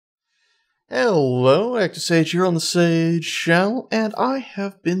Hello, Active Sage here on the Sage channel, and I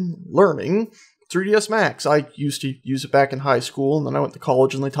have been learning 3ds Max. I used to use it back in high school, and then I went to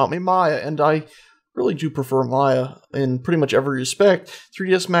college and they taught me Maya, and I really do prefer Maya in pretty much every respect.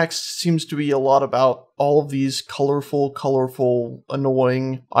 3ds Max seems to be a lot about all of these colorful,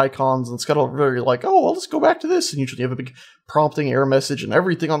 annoying icons, and it's got a very like, oh, well, let's go back to this, and usually you have a big prompting error message, and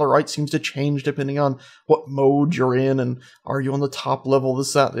everything on the right seems to change depending on what mode you're in, and are you on the top level,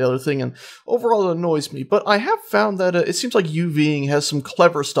 this, that, the other thing, and overall it annoys me. But I have found that it seems like UVing has some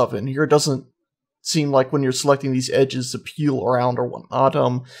clever stuff in here. It doesn't seem like when you're selecting these edges to peel around or whatnot,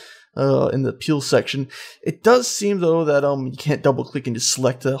 in the peel section. It does seem, though, that you can't double-click and just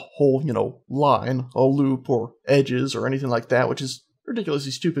select a whole, line, a loop, or edges, or anything like that, which is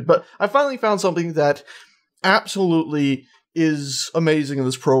ridiculously stupid. But I finally found something that absolutely is amazing in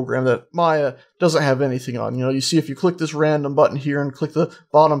this program that Maya doesn't have anything on. You see if you click this random button here and click the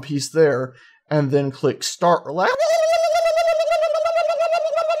bottom piece there, and then click Start Relax.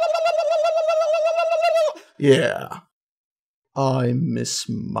 Yeah. I miss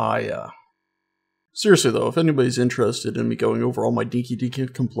Maya. Seriously though, if anybody's interested in me going over all my dinky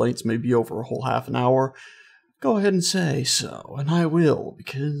complaints, maybe over a whole half an hour, go ahead and say so, and I will,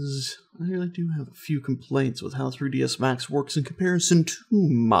 because I really do have a few complaints with how 3ds Max works in comparison to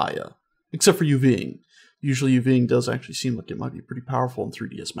Maya. Except for UVing. Usually UVing does actually seem like it might be pretty powerful in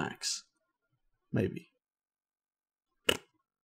 3ds Max. Maybe.